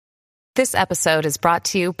This episode is brought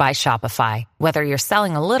to you by Shopify. Whether you're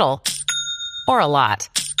selling a little or a lot,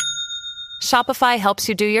 Shopify helps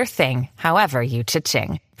you do your thing, however you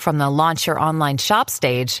cha-ching. From the launch your online shop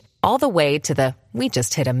stage, all the way to the we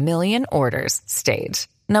just hit 1 million orders stage.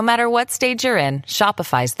 No matter what stage you're in,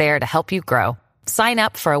 Shopify's there to help you grow. Sign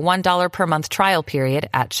up for a $1 per month trial period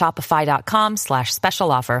at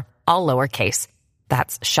shopify.com/special offer, all lowercase.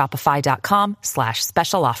 That's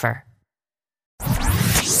shopify.com/special offer.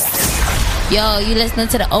 Yo, you listening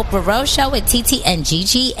to the Oprah Rose Show with TT and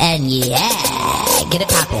Gigi, and yeah, get it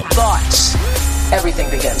poppin'. Thoughts. Everything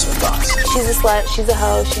begins with thoughts. She's a slut, she's a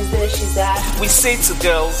hoe, she's this, she's that. We say to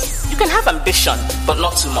girls, you can have ambition, but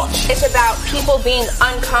not too much. It's about people being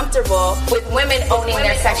uncomfortable with women owning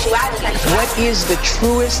their sexuality. What is the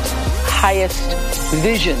truest, highest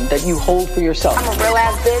vision that you hold for yourself? I'm a real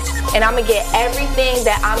ass bitch, and I'm gonna get everything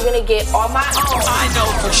that I'm gonna get on my own. I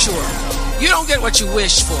know for sure. You don't get what you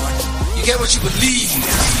wish for. You get what you believe.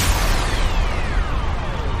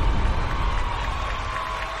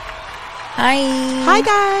 Hi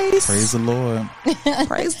guys. Praise the Lord.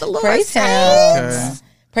 Praise the Lord. Praise him. Okay.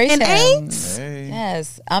 Praise And him. Aints. Hey.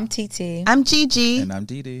 Yes, I'm TT. I'm Gigi. And I'm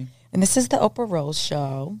Dee. And this is the Oprah Rose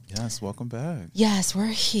Show. Yes, welcome back. Yes, we're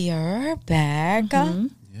here, back. Mm-hmm.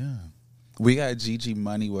 Yeah. We got Gigi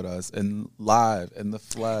Money with us and live in the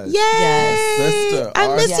flesh. Yes. Sister. I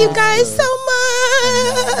our miss you guys sister.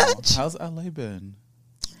 so much. How's LA been?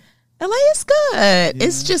 LA is good.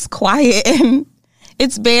 It's just quiet and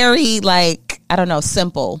it's very I don't know,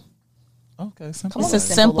 simple. Okay, simple. It's life. a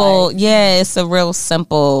simple, it's a real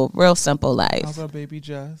simple life. How's our baby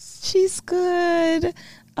Jess? She's good.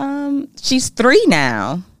 She's 3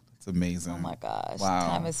 now. It's amazing. Oh my gosh, Wow.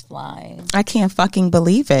 time is flying. I can't fucking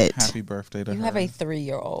believe it. Happy birthday to her. You have a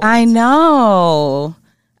 3-year-old. I know.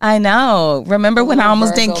 Remember when I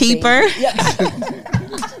almost didn't keep her?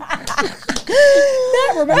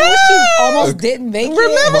 Remember when she almost didn't make it?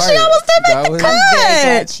 Remember she almost didn't make the I'm very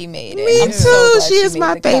glad cut. she made it. Me I'm too. so glad She is made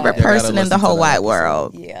my the favorite cut. person in the listen to whole that wide episode.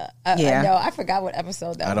 world. Yeah. Yeah. I know. I forgot what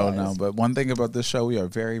episode that was. I don't know, but one thing about this show, we are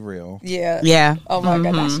very real. Yeah. Yeah. Oh my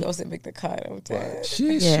God, she also didn't make the cut. I'm dead.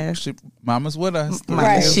 She Mama's with us.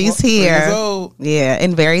 Right. She's 3 here. years old. Yeah,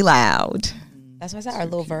 and very loud. That's why I said our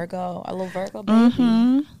little Virgo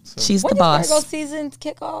baby. She's When the does Virgo boss. season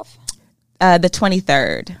kick off? The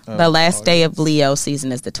 23rd. The last day of Leo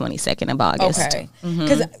season is the 22nd of August. Okay.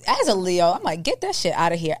 Because as a Leo, I'm like, get that shit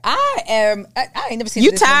out of here. I ain't never seen You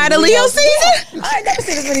this tired many of Leo Leos. season? Yeah. I ain't never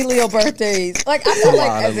seen this many Leo birthdays. Like, I feel A like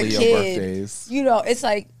lot as of a Leo kid, birthdays. it's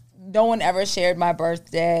like no one ever shared my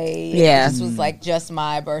birthday. Yeah. This was like just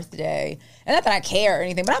my birthday. And not that I care or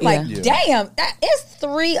anything, but I'm Yeah. like, damn, it's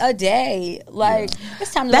 3 a day. Like,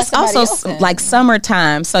 it's time to That's let somebody also else in. like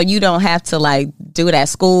summertime, so you don't have to do it at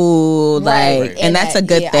school, Right. and that's a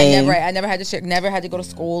good thing. I never had to never had to go to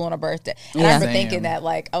school on a birthday. And I Yeah. remember thinking that,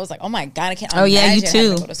 I was like, oh my God, I can't Oh, yeah, you imagine having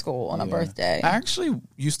too. to go to school on a birthday. I actually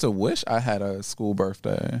used to wish I had a school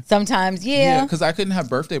birthday. Sometimes, yeah. because I couldn't have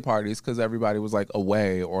birthday parties because everybody was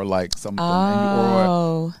away or something.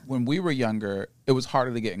 Oh. Or when we were younger, it was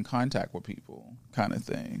harder to get in contact with people, kind of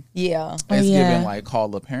thing. Yeah. It's yeah. given call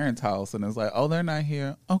the parents' house and it's oh, they're not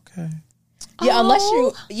here. Okay. Yeah, unless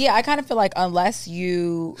I kind of feel like unless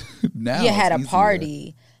you Now had a it's easier.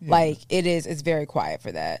 party, it's very quiet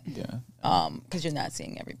for that. Yeah. Because you're not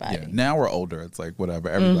seeing everybody. Yeah. Now we're older. It's whatever.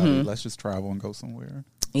 Everybody, let's just travel and go somewhere.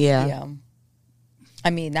 Yeah. Yeah. I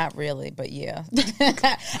mean, not really, but yeah.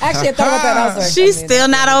 Actually, I thought about that. I was like, She's still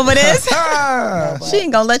not over this. No, but She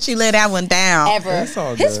ain't gonna let you lay that one down. ever. That's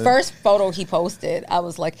all His good. first photo he posted, I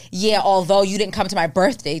was like, yeah, although you didn't come to my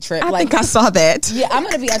birthday trip. I think I saw that. Yeah, I'm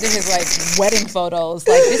gonna be under his wedding photos.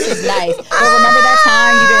 This is nice. But remember that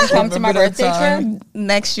time you didn't come to my Remember that birthday time? trip?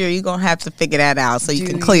 Next year you're gonna have to figure that out so you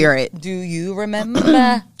Do can clear it. Do you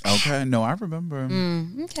remember? Okay. No, I remember.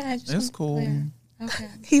 Okay, I just It's wanna cool. clear. Okay.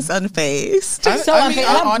 He's unfazed. So unfair.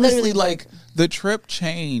 I'm honestly, literally the trip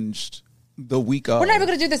changed the week of. We're never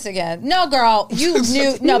gonna do this again. No, girl, you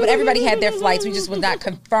knew. No, but everybody had their flights. We just was not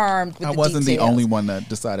confirmed. With I the wasn't the details. only one that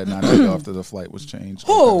decided not to go after the flight was changed.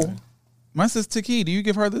 Who? Okay. My sister Key. Do you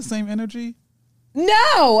give her the same energy?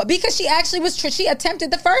 No, because she actually was. She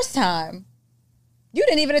attempted the first time. You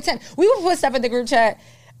didn't even attempt. We would put stuff in the group chat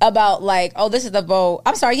about oh, this is the boat.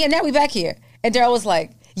 I'm sorry. Yeah, now we back here. And Daryl was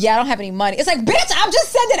like, yeah, I don't have any money. It's like, bitch, I'm just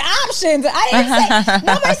sending options. I didn't say,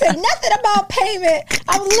 nobody said nothing about payment.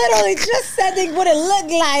 I'm literally just sending what it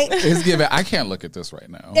looked like. It's given. I can't look at this right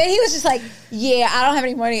now. And he was just like, yeah, I don't have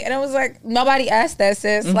any money. And I was like, nobody asked that,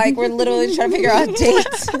 sis. We're literally trying to figure out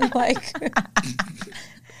dates.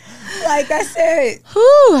 That's it.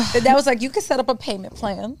 Whew. And that was like, you can set up a payment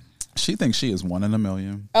plan. She thinks she is 1 in a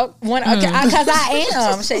million. Oh, one. Okay, because I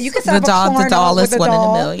am. Shit, you can set The up a doll porno is with 1 in a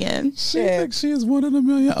doll. million. She thinks she is 1 in a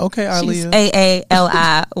million. Okay, She's Aaliyah.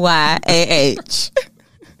 AALIYAH.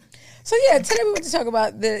 So yeah, today we want to talk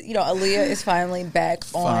about Aaliyah is finally back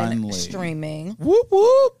on streaming. Whoop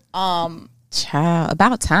whoop. Child,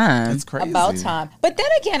 about time. It's crazy. About time. But then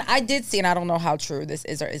again, I did see, and I don't know how true this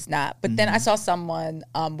is or is not, but then I saw someone,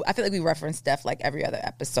 I feel like we reference Steph like every other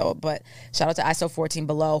episode, but shout out to ISO 14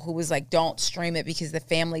 Below, who was like, don't stream it because the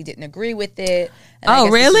family didn't agree with it. And I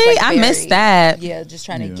guess this is, really? like, I missed that. Yeah, just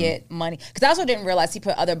trying to get money. Because I also didn't realize he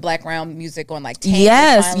put other black round music on like Tank.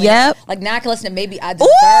 Yes, finally. yep. Like now I can listen to Maybe I Ooh,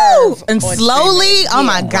 Deserve. and on slowly, streaming. oh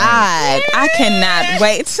my God, I cannot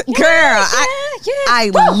wait, girl.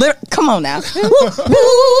 Come on now.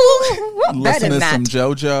 Listen to not. some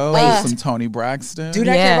JoJo, some Tony Braxton. Do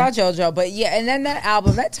not care about JoJo, but yeah, and then that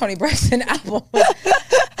album, that Tony Braxton album,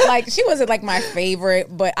 like she wasn't like my favorite,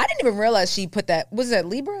 but I didn't even realize she put that. Was it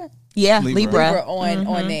Libra? Yeah, Libra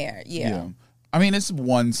on there. Yeah. I mean, it's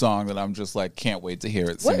one song that I'm just like, can't wait to hear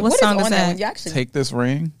it. What song is that? You actually Take This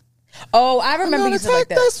Ring. Oh, I remember you said like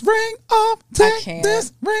that. Take this ring off. Take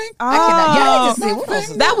this ring. I cannot. Yeah, I need to see what else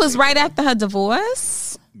is that was right after her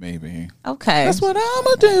divorce. Maybe. Okay, That's what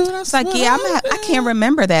I'ma do. That's like what I can't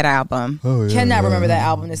remember that album. Cannot remember that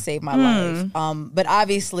album to save my life. But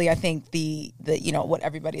obviously, I think the what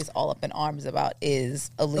everybody is all up in arms about is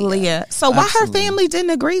Aaliyah. So why her family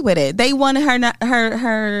didn't agree with it? They wanted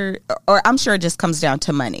her, or I'm sure it just comes down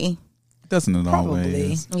to money. Doesn't it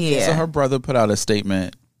always? Yeah. So her brother put out a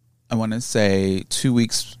statement, I want to say 2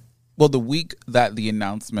 weeks, the week that the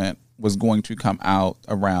announcement was going to come out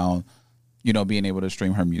around, being able to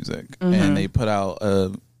stream her music. Mm-hmm. And they put out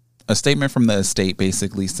a statement from the estate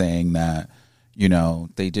basically saying that,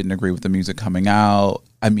 they didn't agree with the music coming out.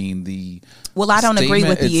 I mean, I don't agree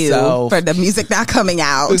with you for the music not coming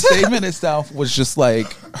out. The statement itself was just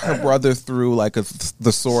like her brother threw like a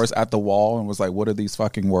thesaurus at the wall and was like, "What are these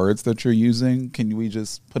fucking words that you're using? Can we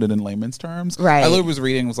just put it in layman's terms?" Right. I literally was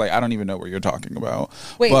reading, was like, "I don't even know what you're talking about."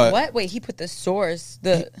 Wait, but what? Wait, he put the source.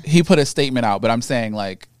 He put a statement out, but I'm saying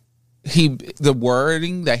like. The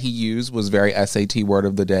wording that he used was very SAT word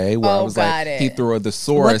of the day, where I was like, he threw a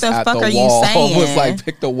thesaurus at the wall, was like,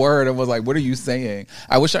 picked the word and was like, "What are you saying?"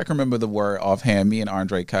 I wish I could remember the word offhand. Me and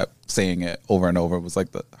Andre kept saying it over and over. It was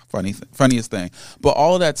like the funniest thing. But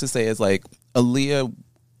all of that to say is like Aaliyah,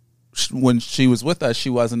 when she was with us, she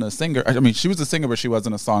wasn't a singer. I mean, she was a singer, but she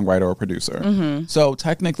wasn't a songwriter or producer. Mm-hmm. So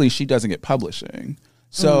technically, she doesn't get publishing.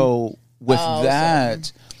 So with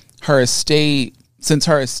that, her estate. Since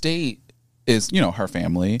her estate is, her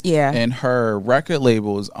family, and her record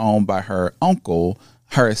label is owned by her uncle,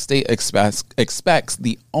 her estate expects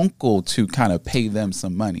the uncle to kind of pay them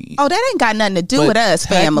some money. Oh, that ain't got nothing to do with us,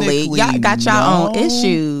 family. Y'all got your own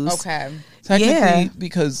issues. Okay. Technically,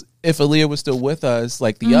 because if Aaliyah was still with us,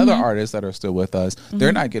 like the other artists that are still with us,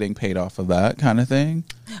 they're not getting paid off of that kind of thing.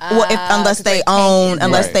 Well, unless they own,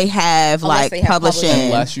 unless they have publishing.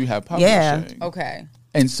 Unless you have publishing. Yeah. Okay.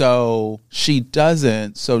 And so she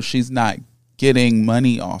doesn't, so she's not getting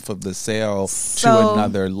money off of the sale to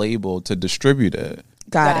another label to distribute it.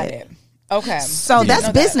 Got it. Okay. So that's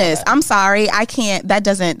business. Okay. I'm sorry. I can't,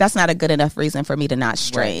 that's not a good enough reason for me to not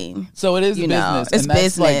stream. Right. So it is business. It's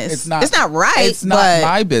business. Like, it's not right. It's not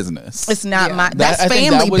my business. It's not my, that's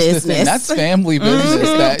family business. That's family business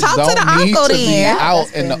that Talk don't to the need uncle to be then.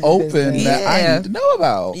 out in the open that I need to know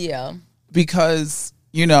about. Yeah. Because,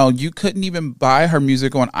 you couldn't even buy her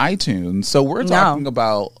music on iTunes. So we're talking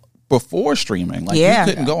about before streaming. Like you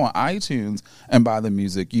couldn't go on iTunes and buy the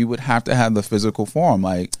music. You would have to have the physical form.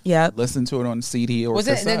 Like listen to it on CD or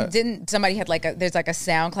cassette. Didn't somebody had there's like a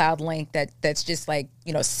SoundCloud link that's just like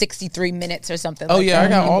 63 minutes or something. Oh I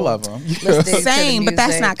got all of them. Same, but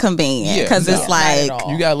that's not convenient because it's like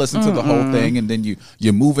you gotta listen to the whole thing and then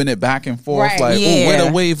you're moving it back and forth. Right. Like where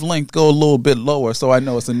the wavelength go a little bit lower so I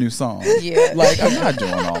know it's a new song. Yeah, like I'm not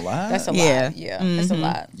doing all that. That's a lot. Yeah, that's a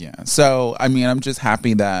lot. Yeah. So I mean, I'm just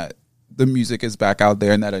happy that the music is back out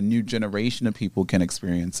there and that a new generation of people can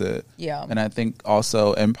experience it. Yeah. And I think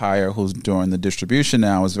also Empire, who's doing the distribution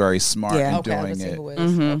now, is very smart in doing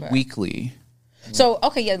it weekly. So,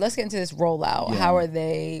 let's get into this rollout. Yeah. How are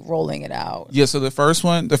they rolling it out? Yeah, so the first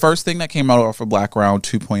thing that came out off of Black Round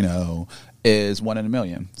 2.0 is 1 in a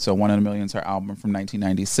Million. So 1 in a Million is her album from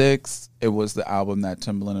 1996. It was the album that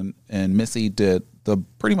Timbaland and Missy did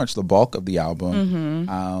pretty much the bulk of the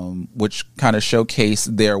album, which kind of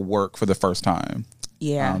showcased their work for the first time.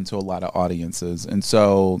 Yeah, to a lot of audiences, and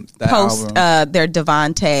so that post album, their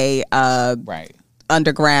Devontae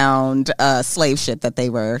underground slave ship that they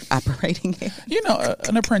were operating in. You know,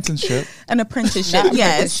 an apprenticeship. An apprenticeship.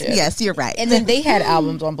 Yes, you're right. And then they had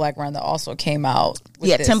albums on Black Ground that also came out.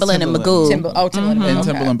 Timbaland and Magoo. Timbaland and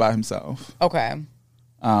Timbaland by himself. Okay.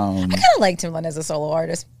 I kind of like Timbaland as a solo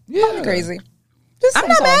artist. Yeah. Probably crazy. I'm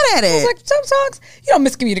not mad at it. Like some songs,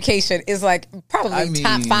 Miscommunication is like probably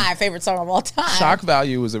top 5 favorite song of all time. Shock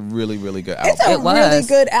Value was a really, really good album. It's a really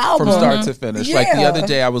good album from start to finish. Yeah. Like the other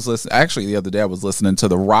day I was listening to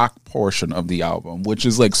the rock portion of the album, which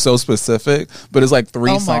is like so specific, but it's like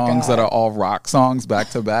 3 songs that are all rock songs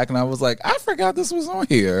back to back, and I was like, I forgot this was on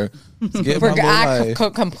here. I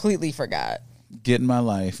completely forgot. Getting my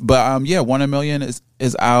life. But 1 in Million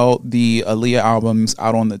is out. The Aaliyah album's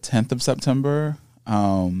out on the 10th of September.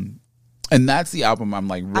 And that's the album I'm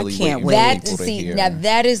like really waiting for people to hear. Now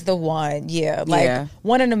that is the one. Yeah. Like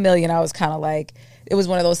 1 in a Million, I was kind of like, it was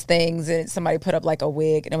one of those things and somebody put up like a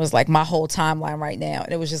wig and it was like my whole timeline right now.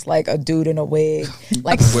 And it was just like a dude in a wig,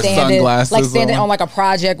 like standing on like a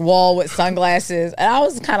project wall with sunglasses. And I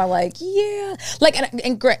was kind of like, yeah. Like,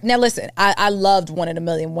 and now listen, I loved 1 in a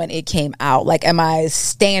Million when it came out. Like, am I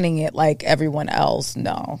standing it like everyone else?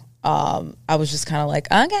 No. I was just kind of like,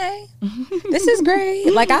 okay, this is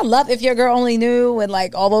great. Like, I love If Your Girl Only Knew and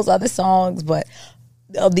like all those other songs, but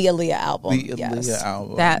of the Aaliyah album. Aaliyah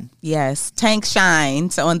album. Tank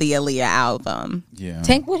shines on the Aaliyah album. Yeah.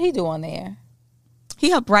 Tank, what'd he do on there?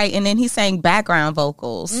 He helped write, and then he sang background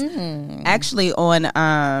vocals. Actually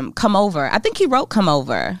on Come Over. I think he wrote Come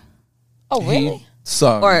Over. Oh, really?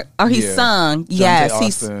 Sung. Or he sung. Yes,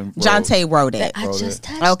 Jonte wrote it. I just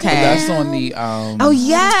touched okay. That's on the I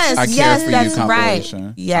Care For that's You compilation.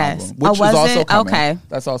 Right. Yes. Album, which was also coming. Okay.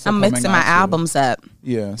 That's also I'm mixing my albums up.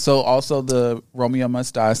 Yeah. So also the Romeo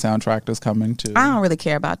Must Die soundtrack is coming too. I don't really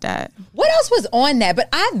care about that. What else was on that? But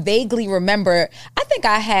I vaguely remember. I think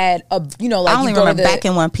I had a like I only remember Back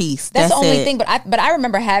in One Piece. That's the only thing. But I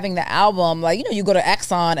remember having the album. Like you go to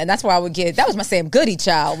Exxon and that's where I would get. That was my Sam Goody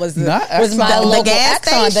child. Was my local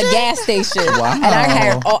Exxon, the gas station. Wow. And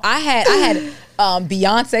I had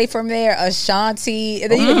Beyonce from there, Ashanti,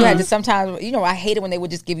 and then you had to sometimes, I hated when they would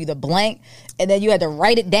just give you the blank, and then you had to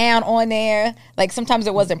write it down on there. Like sometimes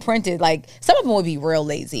it wasn't printed. Like some of them would be real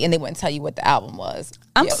lazy, and they wouldn't tell you what the album was.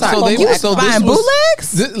 I'm sorry. So buying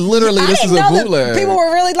bootlegs? Literally, this is a bootleg. People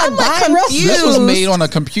were really like buying real. This was made on a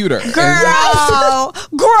computer. Girl.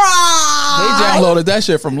 They downloaded that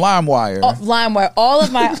shit from LimeWire. LimeWire. All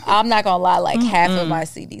of my, I'm not gonna lie, like half of my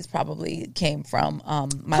CDs probably came from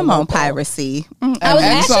my. Come on, piracy. I was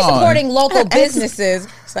actually supporting local businesses.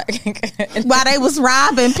 While they was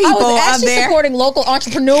robbing people. I was actually supporting local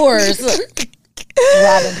entrepreneurs.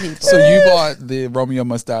 Robbing people. So you bought the Romeo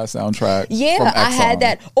Must Die soundtrack? Yeah, from I had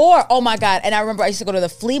that. Or oh my god! And I remember I used to go to the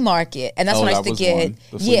flea market, and that's when I used to get.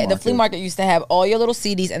 The flea market used to have all your little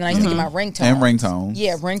CDs, and then I used to get my ringtones and ringtones.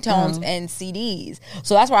 Yeah, ringtones and CDs.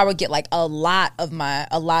 So that's where I would get like a lot of my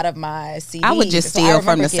CDs. I would just steal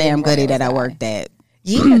from the Sam Goody that I worked at.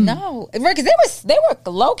 Yeah, no, because they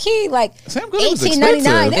were low key like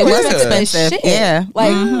 $18.99. It was expensive. Yeah,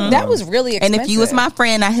 like that was really expensive. And if you was my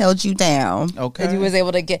friend, I held you down. Okay, and you was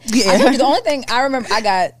able to get. Yeah. I told you the only thing I remember, I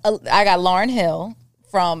got Lauryn Hill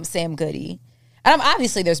from Sam Goody, and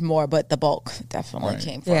obviously there's more, but the bulk definitely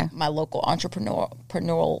came from my local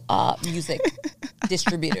entrepreneurial music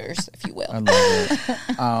distributers, if you will. I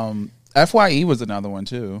love it. FYE was another one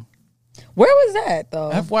too. Where was that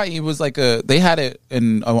though? FYE was like they had it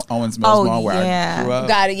in Owens Mills Mall where I grew up.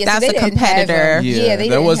 Got it. Yeah, that's a competitor.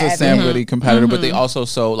 There was a Sam Goody competitor, but they also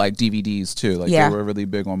sold like DVDs too. Like they were really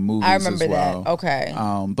big on movies. I remember as well. that. Okay.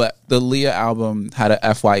 But the Leah album had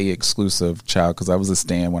a FYE exclusive child because I was a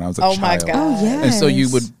stan when I was a child. Oh my god. Oh yes. And so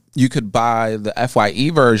you could buy the FYE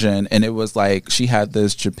version, and it was like she had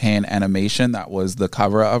this Japan animation that was the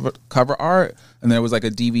cover art, and there was like a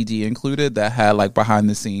DVD included that had like behind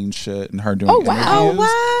the scenes shit and her doing interviews. Oh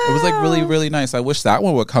wow! It was like really, really nice. I wish that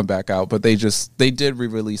one would come back out, but they did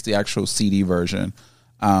re-release the actual CD version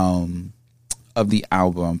of the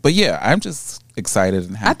album. But yeah, I'm just excited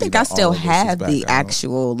and happy. I think I still have the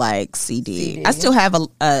actual like CD. I still have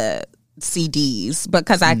a CDs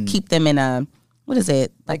because I keep them in a. What is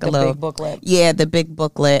it? Like a little big booklet. Yeah, the big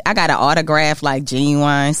booklet. I got an autographed like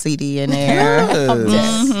Genuine CD in there.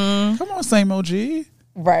 Yes. Come on, same OG.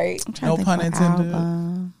 Right. No pun intended.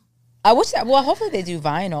 I wish that. Well, hopefully they do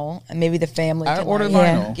vinyl, and maybe the family. I ordered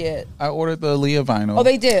vinyl. I ordered the Leah vinyl. Oh,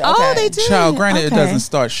 they did. Okay. Oh, they did. Child, granted, it doesn't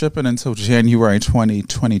start shipping until January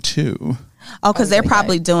 2022. Oh, because they're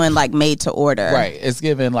probably doing like made to order. Right. It's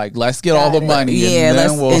given like let's get all the money. Yeah.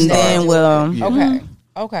 And then we'll. Okay.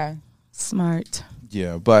 Okay. Smart.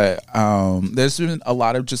 Yeah, but there's been a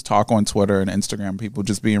lot of just talk on Twitter and Instagram, people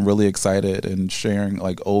just being really excited and sharing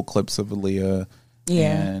like old clips of Aaliyah.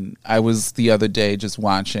 Yeah. And I was the other day just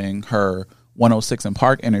watching her 106 in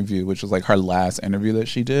Park interview, which was like her last interview that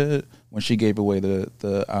she did when she gave away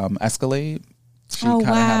the Escalade. She kind of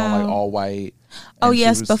had on like all white. Oh,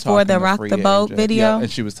 yes, before the Rock the Boat video. Yeah,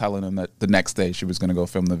 and she was telling them that the next day she was going to go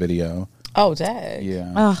film the video. Oh, dang.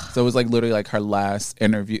 Yeah. Ugh. So it was like literally like her last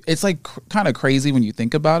interview. It's like kind of crazy when you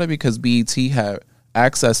think about it because BET had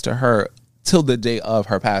access to her till the day of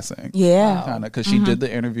her passing. Yeah. Kind of because she did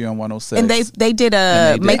the interview on 106. And they did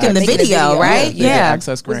making the video, right? Yeah.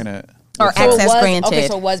 Access granted. Or access granted. Okay,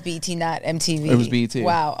 so it was BET, not MTV. It was BET.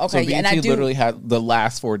 Wow. Okay. So BET and literally had the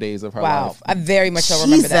last 4 days of her life. I very much so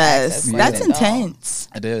remember that. Jesus, that's intense.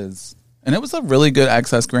 It is. And it was a really good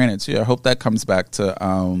access granted too. I hope that comes back to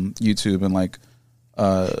YouTube and like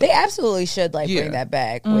they absolutely should bring that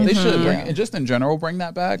back. They should bring and just in general bring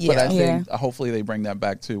that back. But I think hopefully they bring that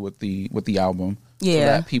back too with the album. Yeah. So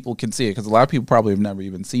that people can see it because a lot of people probably have never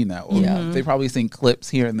even seen that. Or they probably seen clips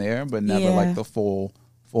here and there, but never like the full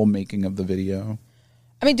making of the video.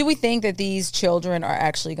 I mean, do we think that these children are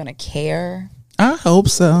actually going to care? I hope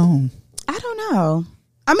so. I don't know.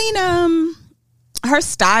 I mean, her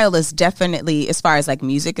style is definitely, as far as like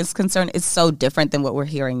music is concerned, it's so different than what we're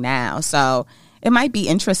hearing now. So it might be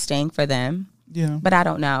interesting for them. Yeah. But I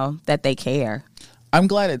don't know that they care. I'm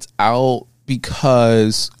glad it's out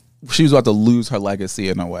because she was about to lose her legacy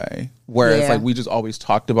in a way. Whereas like we just always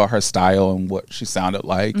talked about her style and what she sounded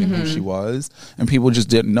like and who she was. And people just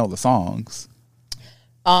didn't know the songs.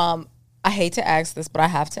 I hate to ask this, but I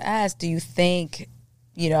have to ask, do you think,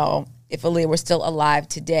 if Aaliyah were still alive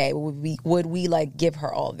today, would we like give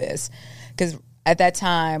her all this? Because at that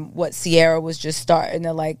time, Sierra was just starting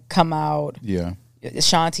to like come out. Yeah.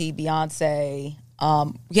 Ashanti, Beyonce.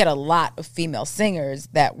 We had a lot of female singers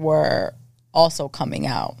that were also coming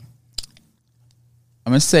out.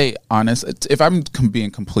 I'm going to say honest. If I'm being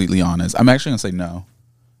completely honest, I'm actually going to say no.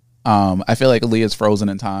 I feel like Aaliyah's frozen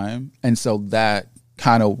in time. And so that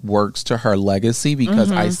kind of works to her legacy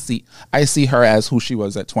because I see her as who she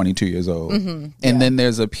was at 22 years old. And then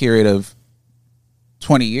there's a period of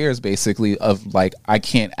 20 years basically of like I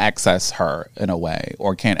can't access her in a way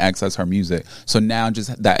or can't access her music. So now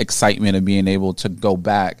just that excitement of being able to go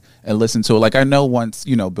back and listen to it. Like I know once,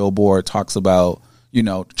 Billboard talks about,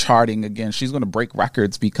 charting again, she's going to break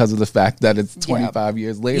records because of the fact that it's 25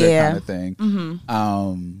 years later kind of thing.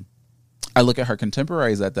 I look at her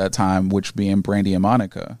contemporaries at that time, which being Brandy and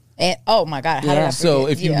Monica. And oh my God, how did I forget? So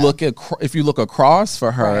if you look across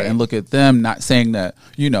for her and look at them, not saying that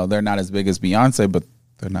they're not as big as Beyonce, but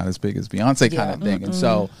they're not as big as Beyonce kind of thing. And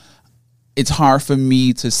so it's hard for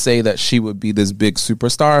me to say that she would be this big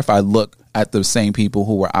superstar if I look at the same people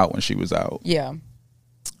who were out when she was out. Yeah.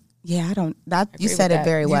 Yeah, I don't. You said it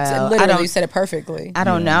very well. You said it perfectly. I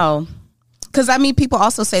don't know, because I mean, people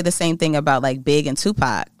also say the same thing about like Big and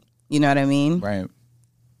Tupac. You know what I mean? Right.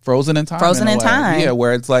 Frozen in time. Frozen in time. Yeah,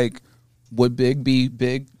 where it's like, would Big be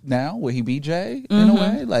big now? Would he be Jay in a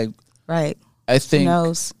way? Like, right. I think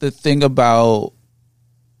the thing about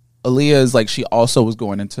Aaliyah is like she also was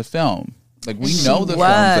going into film. Like we know the films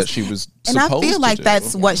that she was supposed to do. And I feel like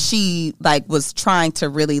that's what she like was trying to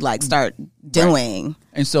really like start doing. Right.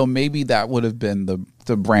 And so maybe that would have been the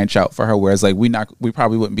branch out for her. Whereas like we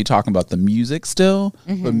probably wouldn't be talking about the music still,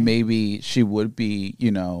 but maybe she would be,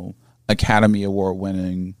 Academy Award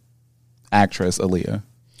winning actress Aaliyah.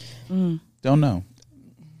 Don't know.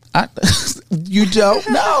 You don't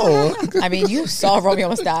know. I mean, you saw Romeo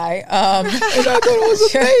Must Die. And I thought it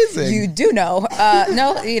was amazing. You do know.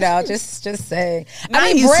 No, just saying. I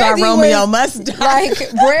mean, you saw Romeo Must Die. Like,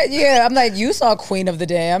 I'm like, you saw Queen of the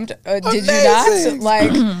Damned. Did you not?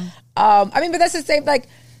 Like, I mean, but that's the same. Like,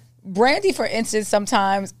 Brandy, for instance,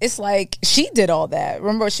 sometimes it's like she did all that.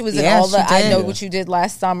 Remember, she was in all the I Know What You Did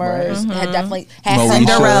Last Summer. Had definitely had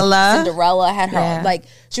Cinderella had her own, like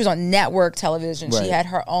she was on network television. She had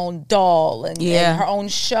her own doll and her own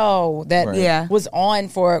show that was on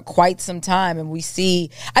for quite some time. And we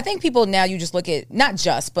see, I think people now, you just look at, not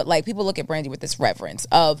just, but like people look at Brandy with this reverence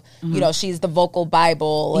of, she's the vocal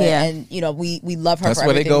Bible and we love her. That's for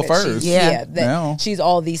where they go first. She's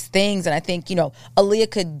all these things. And I think,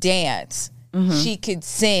 Aaliyah could dance. She could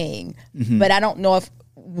sing, but I don't know if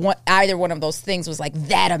either one of those things was like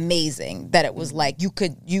that amazing that it was like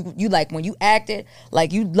you like when you acted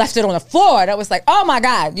like you left it on the floor. That was like, oh my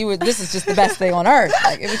God, this is just the best thing on earth.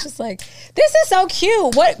 Like it was just like, this is so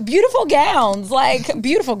cute. What beautiful gowns, like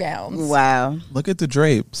beautiful gowns. Wow. Look at the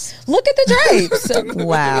drapes.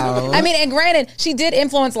 Wow. I mean, and granted, she did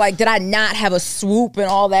influence, like, did I not have a swoop and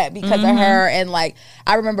all that because of her? And like,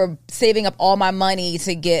 I remember saving up all my money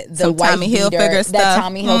to get the some wife Tommy beater, Hilfiger stuff. that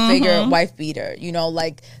Tommy Hilfiger wife beater, you know,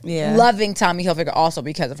 like loving Tommy Hilfiger also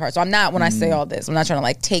because of her. So I'm not, when I say all this, I'm not trying to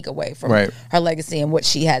like take away from her legacy and what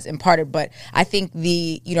she has imparted. But I think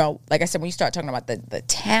you know, like I said, when you start talking about the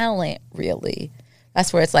talent, really,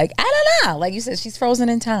 that's where it's like, I don't know. Like you said, she's frozen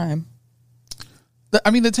in time.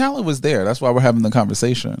 I mean, the talent was there. That's why we're having the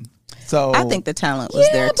conversation. So I think the talent was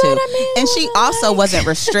there too. I mean, and she also wasn't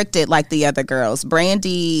restricted like the other girls.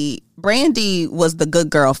 Brandy was the good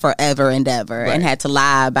girl forever and ever, and had to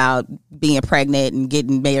lie about being pregnant and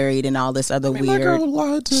getting married and all this other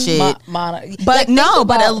weird shit. But like, but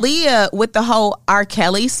Aaliyah with the whole R.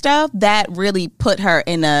 Kelly stuff, that really put her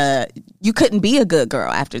in you couldn't be a good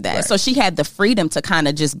girl after that. So she had the freedom to kind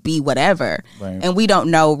of just be whatever. And we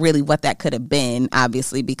don't know really what that could have been,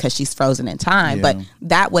 obviously, because she's frozen in time. But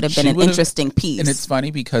that would have been an interesting piece. And it's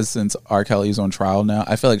funny because since R. Kelly's on trial now,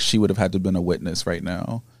 I feel like she would have had to have been a witness right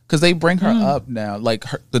now. Because they bring her up now. Like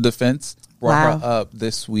the defense brought her up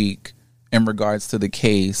this week in regards to the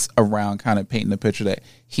case around kind of painting the picture that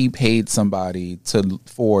he paid somebody to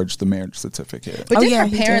forge the marriage certificate. But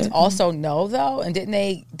didn't her parents also know though? And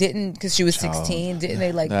didn't because she was 16, didn't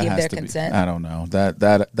they like give their consent? I don't know.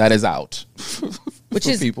 That is out. Which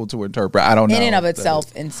is people to interpret. I don't know. In and of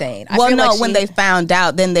itself insane. When they found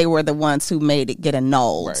out, then they were the ones who made it get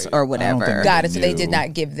annulled or whatever. Got it. So they did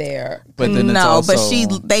not give their. But then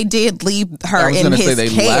they did leave her in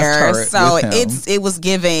his care. So it was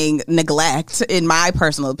giving neglect, in my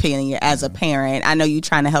personal opinion, as a parent. I know you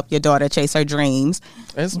trying to help your daughter chase her dreams,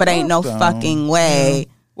 but ain't no fucking way.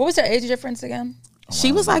 What was her age difference again?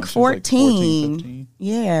 She was like 14. 15.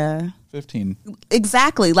 Yeah. 15.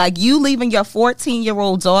 Exactly. Like you leaving your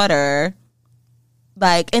 14-year-old daughter.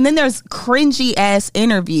 Like, and then there's cringy ass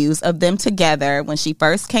interviews of them together when she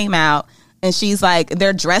first came out, and she's like,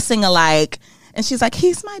 they're dressing alike, and she's like,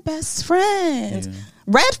 he's my best friend. Yeah.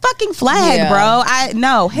 Red fucking flag, bro.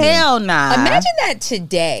 Hell nah. Imagine that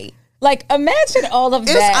today. Like, imagine all of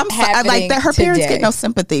that happening like her parents get no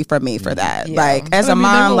sympathy from me for that. Yeah. Like, as a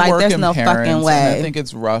mom, like, there's no fucking way. I think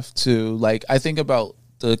it's rough, too. Like, I think about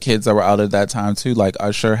the kids that were out at that time, too. Like,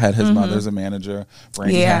 Usher had his mother as a manager.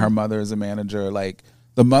 Brandy had her mother as a manager. Like,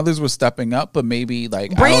 the mothers were stepping up, but maybe,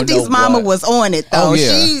 like, Brandy's mama was on it, though.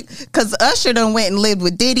 Because Usher done went and lived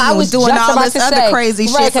with Diddy and was doing all this other crazy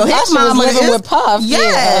shit. So his mama was living with Puff.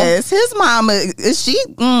 Yes, his mama, she...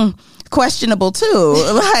 questionable too.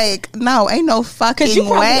 Like, no, ain't no fucking way. Because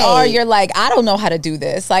you probably you're like, I don't know how to do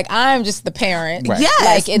this. Like, I'm just the parent. Right.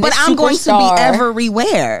 Yes, like, but I'm going to be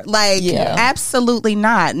everywhere. Like, absolutely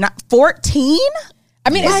not. Not 14. I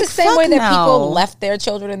mean, it's the same way that people left their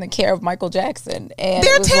children in the care of Michael Jackson, and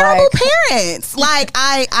they're terrible parents. Like,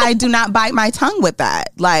 I do not bite my tongue with that.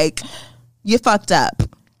 Like, you fucked up.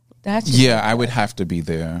 I would have to be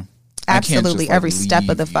there. Absolutely, every step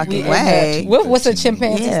of the fucking way. What's a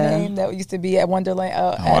chimpanzee's name that used to be at Wonderland?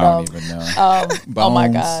 I don't even know. Oh my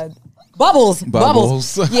God. Bubbles.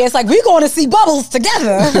 Yeah, it's like, we're going to see Bubbles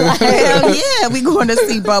together. Hell yeah, we're going to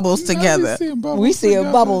see Bubbles together. We see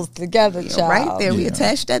Bubbles together, child. Right there, we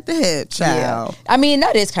attached at the hip, child. I mean,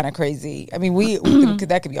 that is kind of crazy. I mean,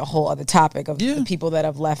 that could be a whole other topic of the people that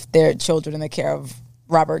have left their children in the care of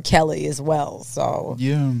Robert Kelly as well. So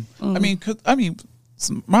I mean,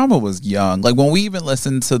 Mama was young. Like, when we even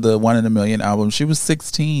listened to the 1 in a Million album, she was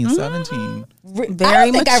 16, 17. Very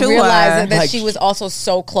mature. I realized that she was also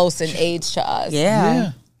so close in age to us.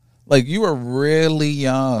 Yeah. Like, you were really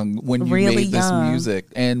young when you made this music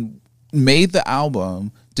and made the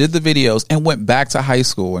album, did the videos, and went back to high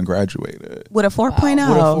school and graduated. With a 4.0.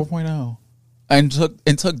 With a 4.0.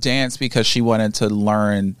 And took dance because she wanted to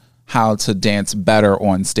learn how to dance better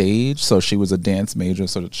on stage. So she was a dance major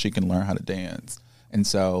so that she can learn how to dance. And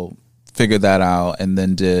so figured that out, and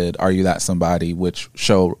then did Are You That Somebody, which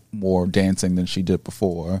showed more dancing than she did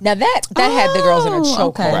before. Now that had the girls in a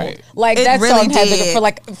chokehold. Okay. Right. Like, that really song had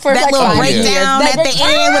for that little breakdown at the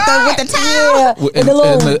end with the towel.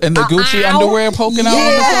 And the Gucci underwear poking out on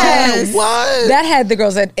the side. What? That had the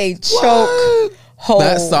girls at a choke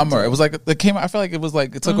that summer. It was like it came out. I feel like it was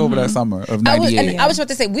like it took over that summer of '98. I was about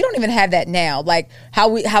to say we don't even have that now. Like how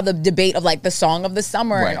the debate of like the song of the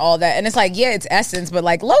summer and all that. And it's like it's Essence, but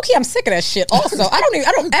like low key, I'm sick of that shit. Also, I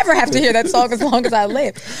don't ever have to hear that song as long as I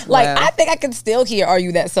live. Like I think I can still hear "Are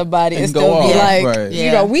You That Somebody" and still be like,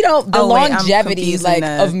 you know, we don't the longevity like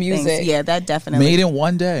of music. Things. Yeah, that definitely made in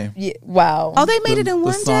one day. Yeah, wow. Oh, they made it in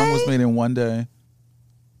one day. The song was made in one day.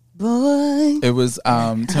 Boy, it was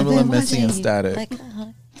Timbaland, Missy, and Static. Like,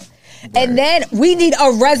 and then we need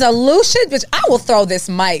a resolution, which I will throw this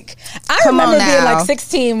mic. I remember being like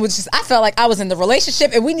 16, which is I felt like I was in the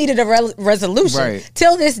relationship, and we needed a resolution. Right.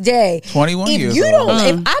 Till this day, 21 if years you old.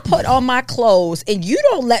 don't, if I put on my clothes and you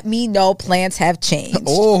don't let me know, plans have changed.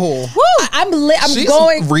 Oh, I'm she's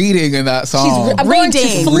going reading in that song. I'm going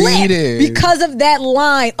to flip because of that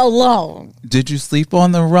line alone. Did you sleep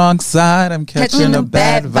on the wrong side? I'm catching a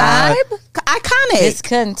bad vibe. Iconic. It's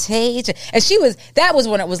contagious. And that was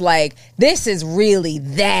when it was like, this is really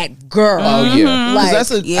that girl. Oh yeah. Like,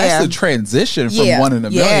 that's a transition from One in a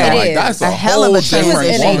Million. Yeah, like that's a hell of a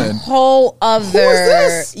different woman. A whole other. Who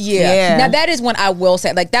is this? Yeah. Now that is when I will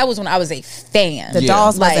say, like that was when I was a fan. The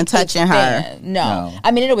dolls wasn't touching her. No.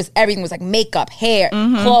 I mean, everything was like makeup, hair,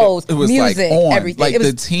 clothes, it was music, like everything. Like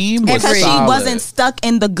the team was because she wasn't stuck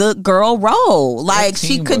in the good girl role. Like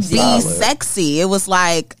she could be sexy. It was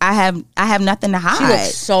like I have nothing to hide. She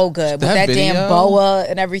looked so good with that damn boa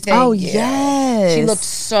and everything. Oh yes, she looked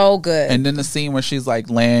so good. And then the scene where she's like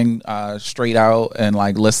laying straight out and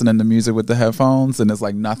like listening to music with the headphones, and there's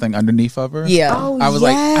like nothing underneath of her. Yeah, I was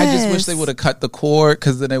like, I just wish they would have cut the cord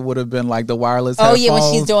because then it would have been like the wireless. Oh yeah,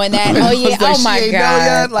 when she's doing that. Oh yeah. Like, oh my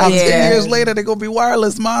god. Like 10 years later, they're gonna be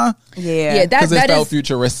wireless, ma. Yeah. Because it felt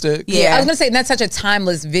futuristic. Yeah, I was gonna say that's such a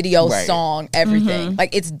timeless video song. Everything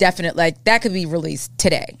like it's definite. Like that could be released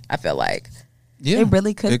today. I feel like. Yeah, it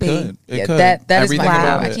really could be. It could. That Everything is my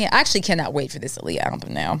wow. I actually cannot wait for this Aaliyah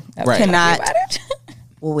album now. Cannot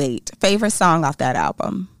wait. Favorite song off that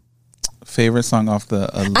album? Favorite song off the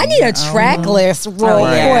Aaliyah I need a track list real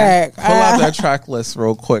quick. Pull out that track list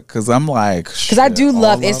real quick because I'm like, because I do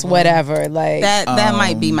love It's Whatever. Like that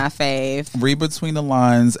might be my fave. Read Between the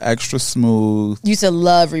Lines, Extra Smooth. Used to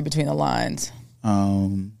love Read Between the Lines.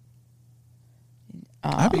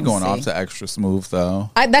 I'd be going off to Extra Smooth though.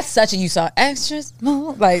 That's such a you song. Extra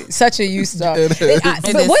Smooth, like such a you song. It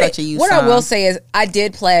is such a you song. What I will say is, I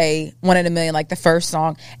did play One in a Million, like the first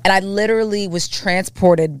song, and I literally was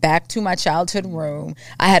transported back to my childhood room.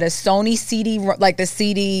 I had a Sony CD, like the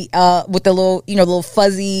CD with the little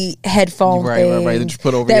fuzzy headphone thing, right. That you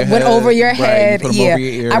put over that your head. went over your head. You over your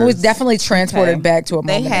ears. I was definitely transported back to a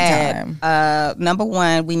moment in time. Number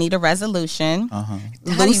one, we need a resolution.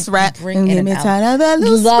 Loose rap. Bring in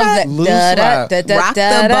Loose love rap. that. Rock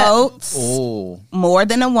the boat. Oh. More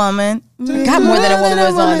Than a Woman. God, More Than a Woman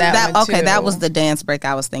was on that one too. Okay, that was the dance break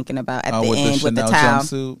I was thinking about at the end with the towel.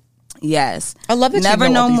 Jumpsuit. Yes. I love that. Never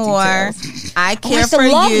you know No More. I Care For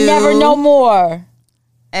You. Never No More.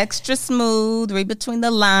 Extra Smooth. Read Between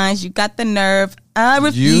the Lines. You Got the Nerve. I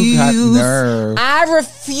refuse. You got nerve. I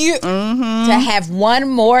refuse to have one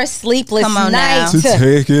more sleepless night. To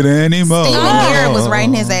take it anymore. Steven Garrett was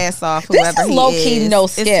writing his ass off. This is low key no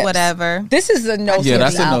skips. It's whatever. This is a no skips. Yeah,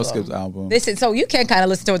 that's album. a no skips album. This is so you can kind of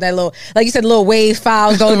listen to it, that little, like you said, little wave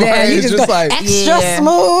file go down. Right, You just go like, extra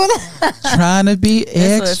smooth. Trying to be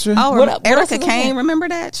extra. Erica Kane. Remember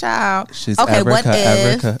that child? She's okay. Erica, What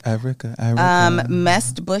if Erica.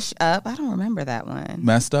 Messed Bush Up? I don't remember that one.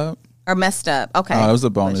 Messed Up. Or Messed Up. Okay. Oh, it was a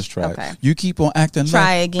bonus track. Okay. You keep on acting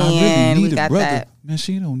Try like again. I really need We got a brother. that. Man,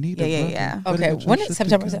 she don't need a brother. Yeah. Okay, when is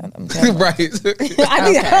September 7th? Right.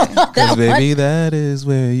 I need that baby, that is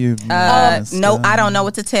where you no, I don't know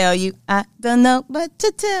what to tell you. I don't know what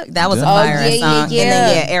to tell you. That was a fire song. And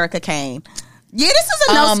then Erica Kane. Yeah, this is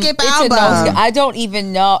a no skip album. I don't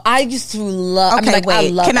even know. I used to love. Okay, I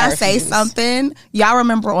love can I say something? Y'all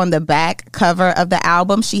remember on the back cover of the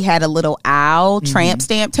album, she had a little owl tramp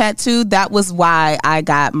stamp tattoo. That was why I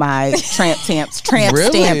got my tramp stamp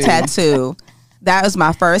tattoo. That was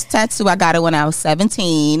my first tattoo. I got it when I was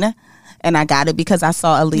 17. And I got it because I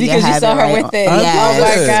saw Aaliyah because you saw her with it. Yes. Oh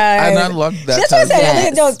my god! And I loved that. That's what I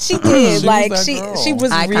said. No, she did. Like she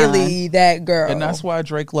was Icon. really that girl. And that's why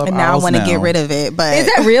Drake loves owls. And now I want to get rid of it. But is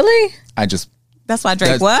that really? That's why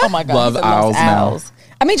Drake what? Oh my god! Love owls now.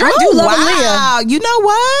 I mean, Drake do love Aaliyah. You know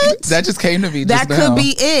what? That just came to me. That could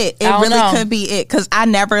be it. It really could be it because I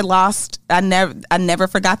never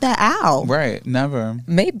forgot that owl. Right, never.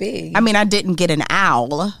 Maybe. I mean, I didn't get an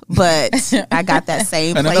owl, but I got that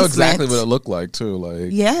same. And placement. I know exactly what it looked like too. Like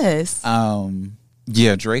yes.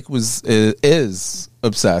 Yeah, Drake is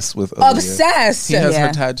obsessed with Aaliyah. Obsessed. He has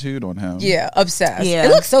her tattooed on him. Yeah, obsessed. Yeah. It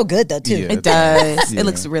looks so good though too. It does. It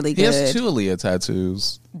looks really good. He has 2 Aaliyah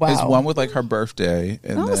tattoos. Wow. His one with like her birthday.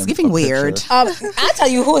 And it's giving weird. I tell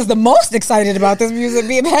you who is the most excited about this music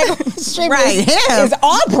being back on the stream. Right, him. Is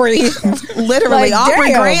Aubrey. Literally, Like, Aubrey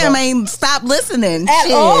damn. Graham ain't stopped listening. At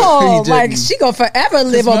Shit. all. Like she gonna forever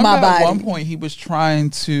live on my body. At one point, he was trying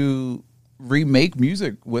to remake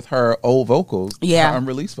music with her old vocals. Yeah. Her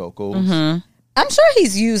unreleased vocals. Mm-hmm. I'm sure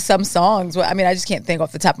he's used some songs. I mean, I just can't think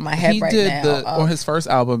off the top of my head He right did now. on his first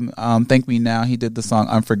album, Thank Me Now, he did the song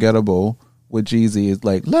Unforgettable with Jeezy. It's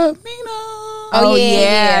like, let me know. Oh,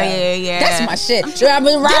 yeah. That's my shit. I've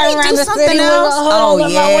been riding around the something city else?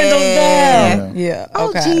 with my windows down. Yeah. Yeah. Oh,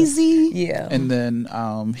 Okay. Jeezy. Yeah. And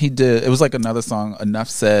then he did, it was like another song, Enough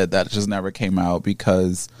Said, that just never came out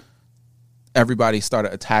because everybody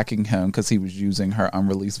started attacking him because he was using her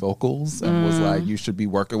unreleased vocals and was like, you should be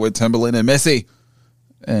working with Timbaland and Missy.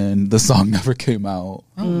 And the song never came out.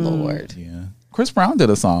 Oh, Lord. Yeah. Chris Brown did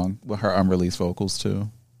a song with her unreleased vocals too.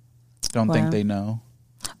 Don't Think They Know.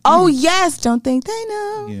 Oh yes, Don't Think They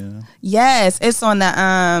Know. Yeah. Yes, it's on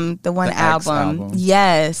the one The X album. album.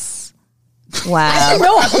 Yes. Wow. I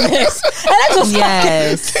know all this. And I just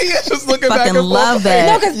Yes. Just looking Fucking back and love forth.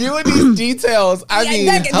 that. No, you and these details. I mean,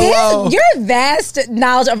 Like, hello. your vast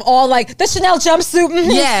knowledge of all like the Chanel jumpsuit.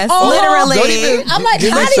 Yes, Oh, literally. I'm like,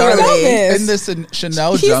 Give how me do you started. know this? And this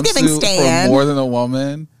Chanel He's giving jumpsuit Stan. for More Than a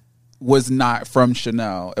Woman was not from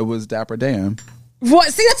Chanel. It was Dapper Dan.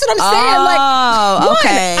 What? See, that's what I'm saying. Oh, One,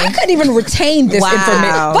 okay. I couldn't even retain this Wow.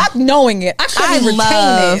 information. Fuck knowing it. I couldn't even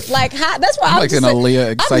retain it. Like, how, that's why I'm like just an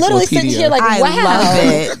Aaliyah I'm literally sitting encyclopedia. here like, I wow. love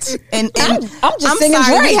it. And I'm just singing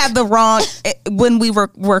sorry, Drake. we had the wrong. When we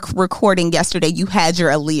were recording yesterday, you had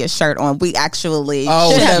your Aaliyah shirt on. We actually Should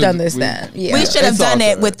have should've- done this then. Yeah. We should have It's all done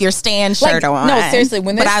it good. with your Stan shirt on. no, seriously,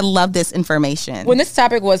 when but this- I love this information. When this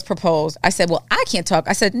topic was proposed, I said, well, I can't talk.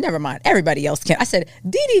 I said, never mind. Everybody else can. I said,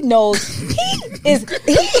 Didi knows he is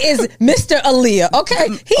Mr. Aaliyah. Okay.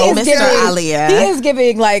 He is Mr. giving Aaliyah. He is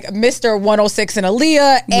giving like Mr. 106 and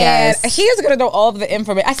Aaliyah. And Yes. he is gonna know all of the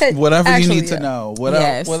information. I said Whatever actually, you need to yeah. know. What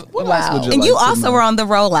Yes. else? What Wow. else would you and like you to also know? were on the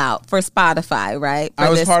rollout for Spotify, right? For I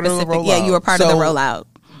was this part of the specific- rollout. Yeah, you were part of the So, rollout.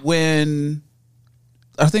 When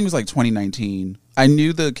I think it was like 2019, I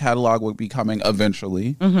knew the catalog would be coming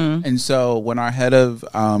eventually. Mm-hmm. And so when our head of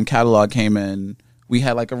catalog came in, we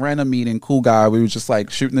had like a random meeting, cool guy. We were just like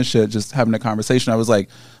shooting the shit, just having a conversation. I was like,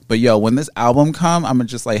 but yo, when this album come, I'm gonna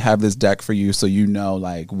just like have this deck for you so you know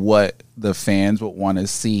like what the fans would want to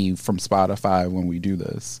see from Spotify when we do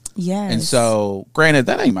this. Yes. And so, granted,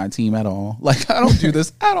 that ain't my team at all. Like, I don't do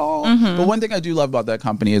this at all. Mm-hmm. But one thing I do love about that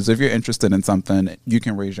company is if you're interested in something, you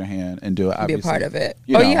can raise your hand and do it. Be a Obviously. part of it.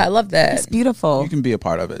 You Oh know, yeah, I love that. It's beautiful. you can be a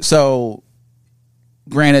part of it. So,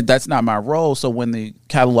 granted, that's not my role. So when the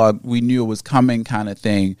catalog, we knew it was coming kind of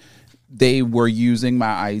thing, they were using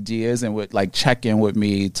my ideas and would like check in with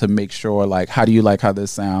me to make sure like, how do you like how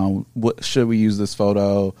this sound? What should we use this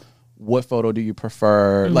photo? What photo do you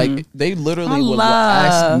prefer? Like they literally would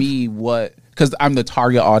ask me what, because I'm the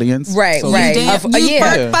target audience. Right, So right.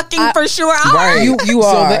 You fucking for sure are. Right. You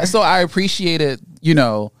are. So I appreciate it. You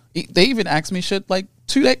know, they even asked me shit like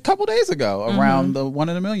couple days ago around the 1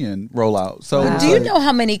 in a million rollout. So Do you know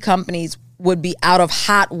how many companies would be out of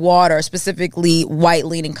hot water, specifically white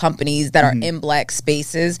leaning companies that are in black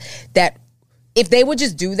spaces, that if they would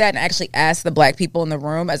just do that and actually ask the black people in the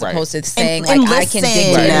room as opposed to saying And like I can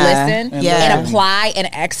dig listen. to Yeah. listen Yeah. and apply and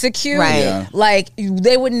execute, Right. Yeah. like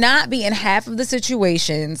they would not be in half of the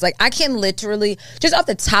situations. Like I can literally just off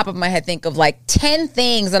the top of my head think of like 10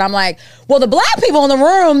 things that I'm like, well, the black people in the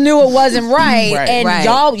room knew it wasn't right, Right. and Right.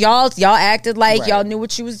 y'all acted like Right. y'all knew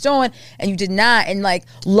what you was doing and you did not. And like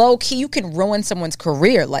low key, you can ruin someone's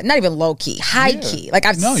career. Like not even low key, high key. Like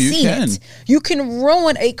I've No, you seen can. it. You can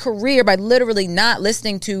ruin a career by literally not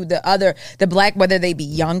listening to the black, whether they be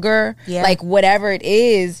younger, Yeah. like whatever it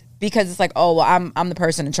is, because it's like, oh, well, I'm the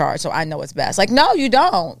person in charge, so I know what's best. Like, no, you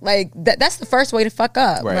don't. Like that's the first way to fuck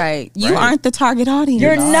up. Right. You Right. aren't the target audience.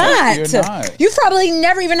 You're not. not. You're not. You've probably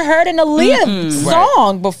never even heard an Aaliyah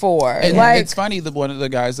song before. And like, it's funny that one of the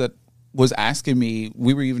guys that was asking me,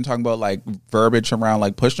 we were even talking about like verbiage around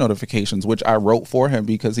like push notifications, which I wrote for him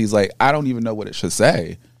because he's like, I don't even know what it should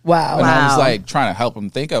say. wow. And I was Wow. like trying to help him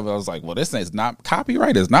think of it. I was like, well, this is not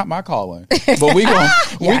copyright. It's not my calling. But we gonna Yeah,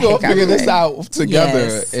 I we gonna hate figure this copyright. out together.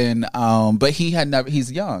 Yes. And but he had never.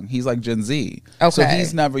 He's young. He's like Gen Z. So Okay.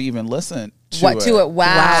 he's never even listened to What it. to it?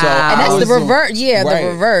 Wow. So And I that's the was- reverse. Yeah, right. the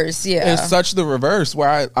reverse. Yeah. It's such the reverse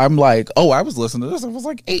where I'm like, oh, I was listening to this. I was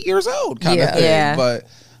like 8 years old kind Yeah. of thing. Yeah. But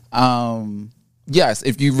Yes,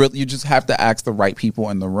 if you really, you just have to ask the right people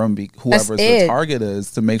in the room, whoever's the target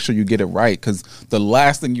is, to make sure you get it right. Because the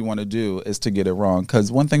last thing you want to do is to get it wrong.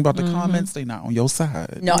 Because one thing about the comments, they not on your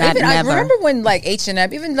side. No, even, I remember when like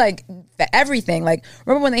H&M, even like everything. Like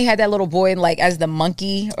remember when they had that little boy like as the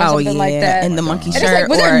monkey or something like that, in the monkey shirt, like,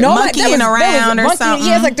 was or there monkeying around or something?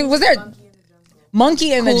 Yeah, it's like was there?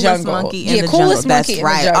 Monkey in the jungle. Monkey in the coolest jungle. Monkey in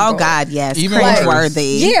the jungle. Oh God, yes. Even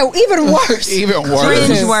cringeworthy. Yeah, even worse. Even worse.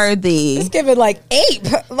 Cringeworthy. It's giving like ape.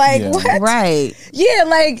 Like what? Right. Yeah,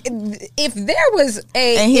 like if there was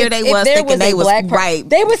a and here they was thinking they was right.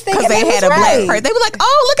 They was thinking they had a black person. They were like,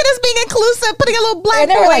 oh, look at us being inclusive, putting a little black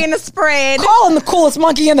boy like, in the spread. Call him the coolest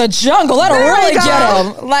monkey in the jungle. That'll really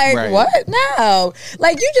get him. Like what? No.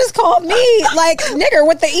 Like you just called me like nigger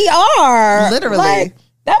with the ER. Literally. Like,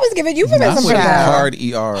 that was giving euphemism for that. Hard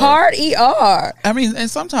ER. Hard ER. I mean, and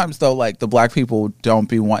sometimes though, like the black people don't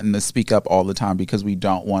be wanting to speak up all the time because we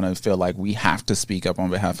don't want to feel like we have to speak up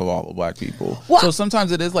on behalf of all the black people. Well, so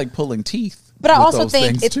sometimes it is like pulling teeth. But I also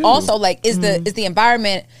think it's also like is the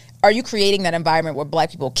environment. Are you creating that environment where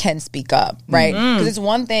black people can speak up, right? Because it's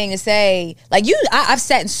one thing to say, like I've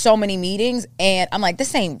sat in so many meetings and I'm like,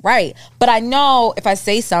 this ain't right. But I know if I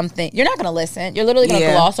say something, you're not going to listen. You're literally going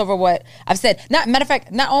to gloss over what I've said. Matter of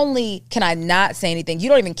fact, not only can I not say anything, you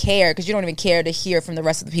don't even care because you don't even care to hear from the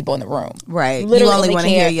rest of the people in the room. Right. Literally you only want to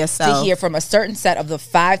hear yourself. To hear from a certain set of the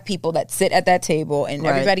 5 people that sit at that table and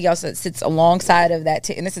everybody else that sits alongside of that.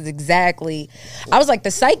 And this is exactly, I was like,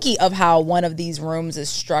 the psyche of how one of these rooms is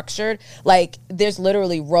structured. Like there's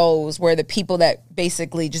literally rows where the people that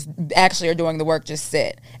basically just actually are doing the work just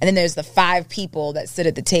sit, and then there's the 5 people that sit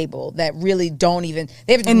at the table that really don't even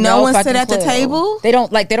they have and no one sit at clue. the table. They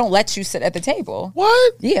don't let you sit at the table.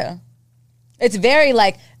 What? Yeah, it's very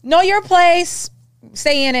like know your place,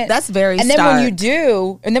 stay in it. That's very and then stark.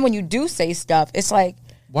 when you do say stuff, it's like.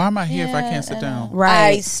 Why am I here if I can't sit down? Right.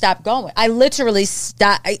 I stopped going. I literally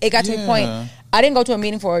stopped. It got to a point. I didn't go to a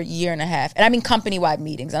meeting for a year and a half. And I mean company-wide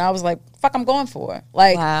meetings. And I was like, fuck, I'm going for it.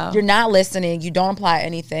 Like, you're not listening. You don't apply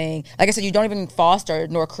anything. Like I said, you don't even foster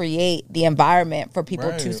nor create the environment for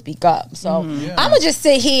people to speak up. So I'm going to just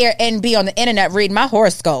sit here and be on the internet reading my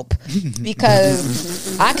horoscope.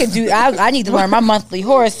 Because I need to learn my monthly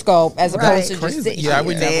horoscope as opposed to just sitting here. I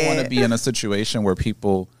would never want to be in a situation where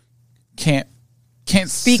people can't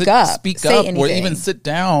speak up or even sit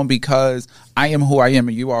down because I am who I am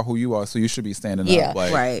and you are who you are, so you should be standing up.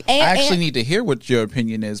 Like, right. I actually need to hear what your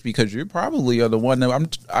opinion is because you probably are the one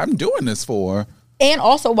that I'm doing this for. And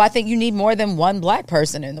also, I think you need more than one black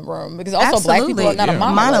person in the room because also black people are not a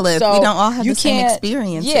monolith. So we don't all have the same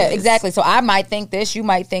experiences. Yeah, exactly. So I might think this, you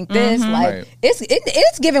might think this. Like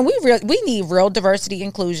it's given. We need real diversity,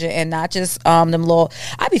 inclusion, and not just them little.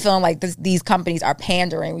 I be feeling like these companies are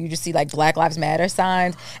pandering when you just see like Black Lives Matter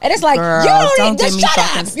signs, and it's like girl, you don't get me shut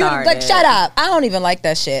fucking up. started. Like shut up. I don't even like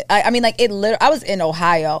that shit. I mean, like it. I was in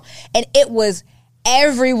Ohio, and it was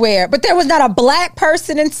everywhere, but there was not a black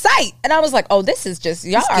person in sight, and I was like, "Oh, this is just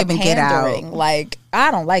y'all are pandering." Like,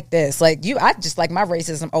 I don't like this. Like, I just like my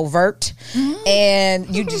racism overt,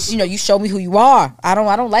 and you just you show me who you are. I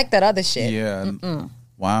don't like that other shit. Yeah.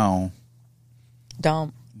 Wow.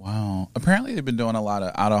 Dumb. Wow. Apparently, they've been doing a lot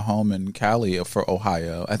of out of home in Cali for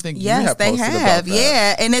Ohio. I think they have.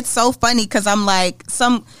 Yeah, and it's so funny because I'm like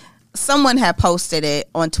someone had posted it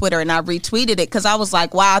on Twitter and I retweeted it because I was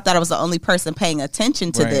like, wow, I thought I was the only person paying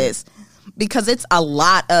attention to this because it's a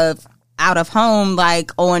lot of out of home,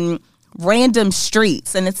 like on random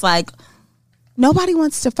streets. And it's like, nobody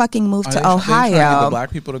wants to fucking move to Ohio. Trying to get the black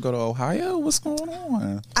people to go to Ohio? What's going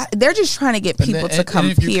on? They're just trying to get people to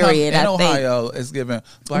come, period. In Ohio, it's given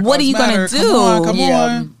Black what are you going to do? Come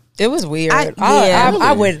on. It was weird.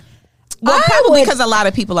 I would... Well, probably because a lot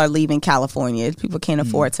of people are leaving California. People can't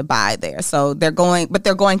afford to buy there. So they're going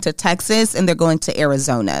to Texas and they're going to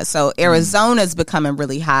Arizona. So Arizona is becoming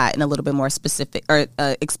really hot and a little bit more specific or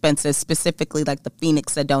expensive, specifically like the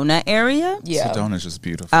Phoenix, Sedona area. Yeah. Sedona's just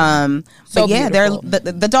beautiful. But yeah,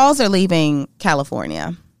 the dolls are leaving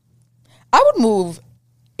California. I would move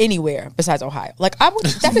anywhere besides Ohio. Like I would.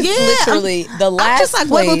 That is literally the last. I'm just like,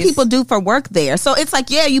 what will people do for work there? So it's like,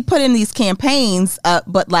 yeah, you put in these campaigns,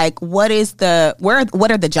 but like, what are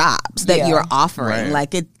the jobs that you're offering? Right.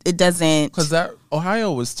 Like it doesn't, because that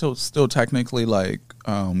Ohio was still technically like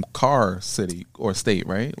car city or state,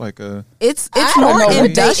 right? Like it's more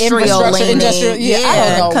industrial leaning.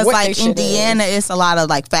 Yeah, because like Indiana is a lot of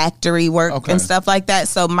like factory work and stuff like that.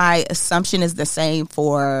 So my assumption is the same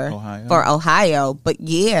for Ohio. But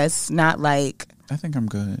yeah, it's not like, I think I'm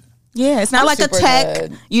good. Yeah, it's not like a tech,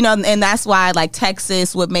 and that's why like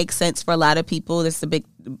Texas would make sense for a lot of people. There's a big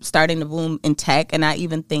starting to boom in tech, and I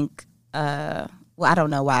even think Well, I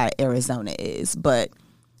don't know why Arizona is, but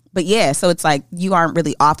yeah, so it's like you aren't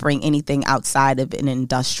really offering anything outside of an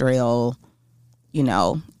industrial,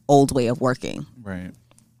 old way of working. Right.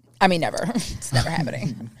 I mean, never. It's never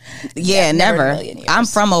happening. Yeah, never. I'm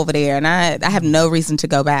from over there, and I have no reason to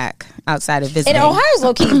go back outside of visiting. And Ohio's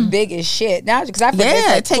low key big as shit now, because I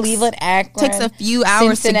forget it takes Cleveland, Akron, takes a few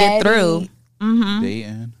hours Cincinnati, to get through.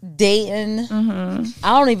 Dayton.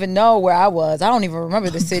 I don't even know where I was. I don't even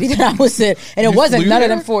remember the city that I was in, and it wasn't none of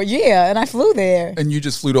them four. Yeah, and I flew there. And you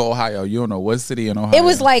just flew to Ohio. You don't know what city in Ohio. It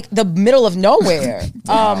was like the middle of nowhere.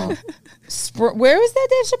 Where was that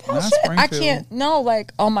Dave Chappelle shit? I can't. No,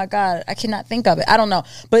 like, oh my god, I cannot think of it. I don't know,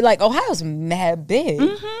 but like Ohio's mad big,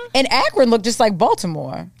 and Akron looked just like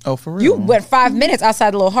Baltimore. Oh, for real? You went 5 minutes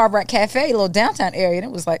outside the little Hard Rock Cafe, little downtown area, and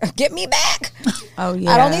it was like, get me back. Oh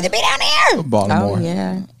yeah, I don't need to be down here. Baltimore. Oh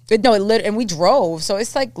yeah. No, and we drove, so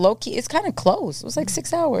it's like low key. It's kind of close. It was like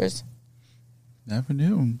 6 hours. Never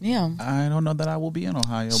knew. Yeah, I don't know that I will be in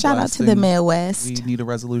Ohio. Shout out to the Midwest. We need a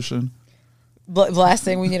resolution. Last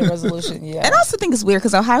thing we need a resolution. Yeah, and I also think it's weird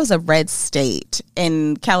because Ohio's a red state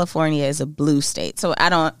and California is a blue state. So I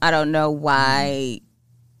don't know why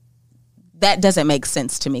that doesn't make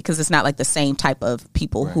sense to me, because it's not like the same type of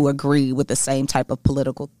people who agree with the same type of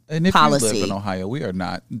political policy. You live in Ohio, we are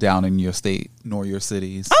not down in your state nor your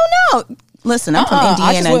cities. Oh no. Listen, I'm from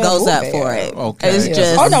Indiana and goes up for it. Okay. It's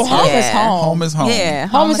just, home is home. Home is home. Yeah,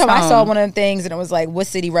 home is home. I saw one of the things, and it was like, what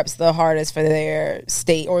city reps the hardest for their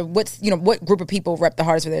state, or what group of people rep the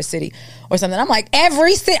hardest for their city, or something. I'm like,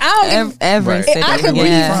 every city. Every city. I could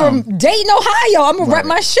be from Dayton, Ohio. I'm gonna rep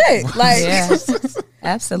my shit. Like,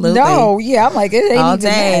 absolutely. No, yeah. I'm like, it ain't all even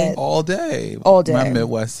day, mad. all day, all day. My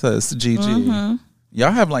Midwest says GG. Y'all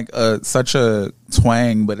have like such a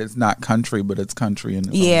twang, but it's not country, but it's country in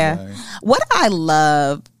its own way. What I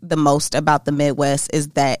love the most about the Midwest is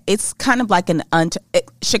that it's kind of like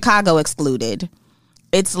Chicago excluded.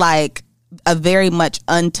 It's like a very much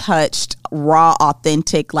untouched, raw,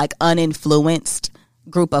 authentic, like uninfluenced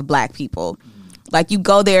group of Black people. Like you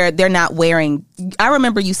go there, they're not wearing. I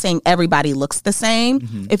remember you saying everybody looks the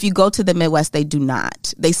same. If you go to the Midwest, they do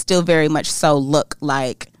not. They still very much so look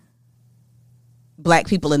like Black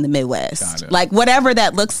people in the Midwest, like whatever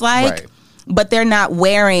that looks like, but they're not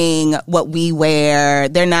wearing what we wear.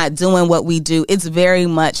 They're not doing what we do. It's very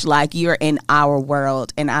much like you're in our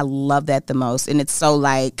world, and I love that the most. And it's so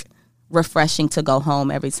like refreshing to go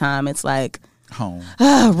home every time. It's like home,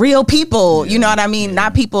 real people. You know what I mean?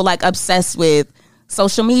 Not people like obsessed with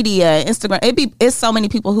social media, Instagram. It's so many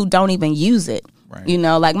people who don't even use it. Right. You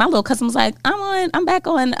know, like my little cousin was like, I'm back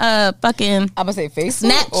on fucking. I'm gonna say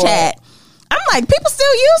Facebook, Snapchat. I'm like, people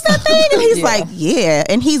still use that thing? And he's like, yeah.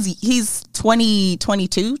 And he's 20,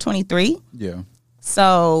 22, 23. Yeah.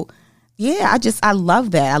 So, yeah, I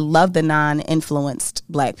love that. I love the non-influenced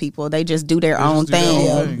Black people. They just do their own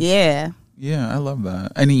thing. Yeah. Yeah, I love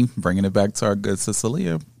that. And bringing it back to our good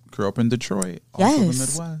Cecilia, grew up in Detroit, also the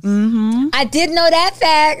Midwest. I did know that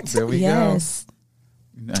fact. There we go.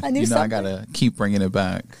 I knew something. I got to keep bringing it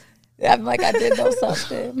back. I'm like, I did know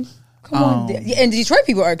something. Come on. And Detroit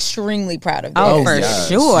people are extremely proud of that. Oh, for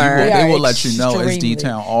sure. They will let you know it's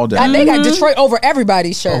D-Town all day. They got Detroit over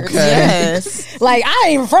everybody's shirts. Okay. Yes. Like, I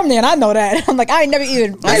ain't even from there, and I know that. I'm like, I ain't never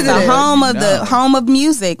even It's the home of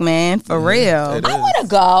music, man. For real. I want to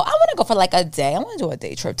go. I want to go for like a day. I want to do a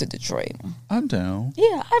day trip to Detroit. I'm down.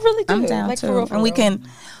 Yeah, I really do. I'm down like, too. For real. And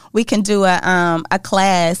we can do a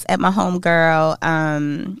class at my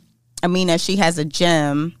homegirl, Amina. She has a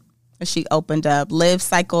gym. She opened up Live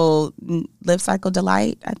Cycle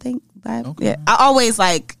Delight, I think. Okay. Yeah. I always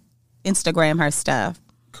like Instagram her stuff.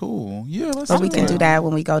 Cool. Yeah, let's we can do that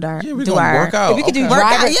when we go to we do our workout. We could do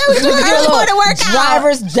drivers. Yeah, we can do a little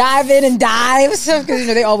drivers dive in and dives, because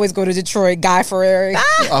they always go to Detroit. Guy Ferrari.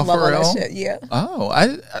 Love all that shit. Yeah.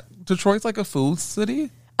 Oh, Detroit's like a food city.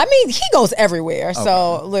 I mean, he goes everywhere.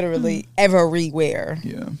 So literally everywhere.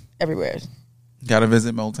 Yeah. Everywhere. Gotta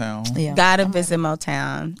visit Motown. Yeah. Gotta visit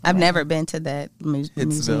Motown. I've never been to that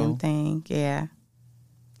museum thing. Yeah.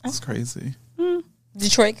 That's crazy.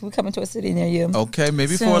 Detroit, we coming to a city near you. Okay,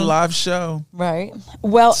 maybe for a live show. Right.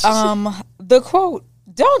 Well, the quote,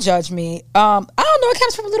 "Don't judge me." I don't know, it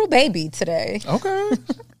comes from a little baby today. Okay.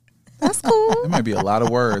 That's cool. It might be a lot of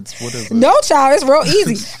words. What is it? No, child, it's real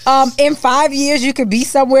easy. In 5 years, you could be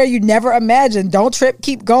somewhere you never imagined. Don't trip,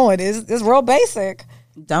 keep going. It's real basic.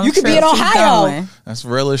 You could be in Ohio. That's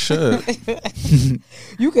real as shit.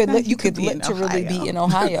 You could literally be in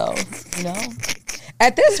Ohio. You know,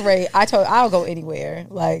 at this rate, I'll go anywhere.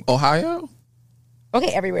 Like Ohio.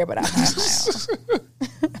 Okay, everywhere, but Ohio.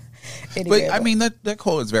 But I mean that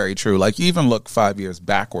quote is very true. Like you even look 5 years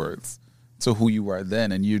backwards to who you were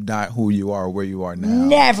then, and you're not who you are where you are now.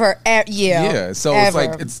 Never. Yeah. So ever. It's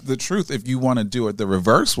like, it's the truth. If you want to do it the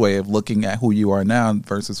reverse way of looking at who you are now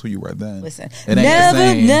versus who you were then. Listen, it ain't the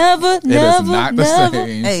same. Never, it is not the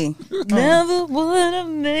same. Hey, never would have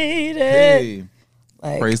made it. Hey.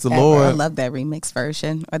 Like, praise the Lord. I love that remix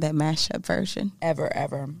version or that mashup version.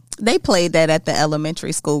 Ever. They played that at the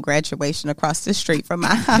elementary school graduation across the street from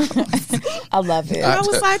my house. I love it. I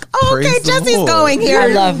was like, oh, okay, Jesse's going here. I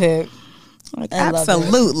love it. Like,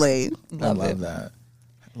 absolutely. I love that.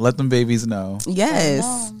 Let them babies know.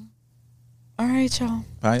 Yes. All right, y'all.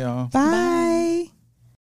 Bye, y'all. Bye.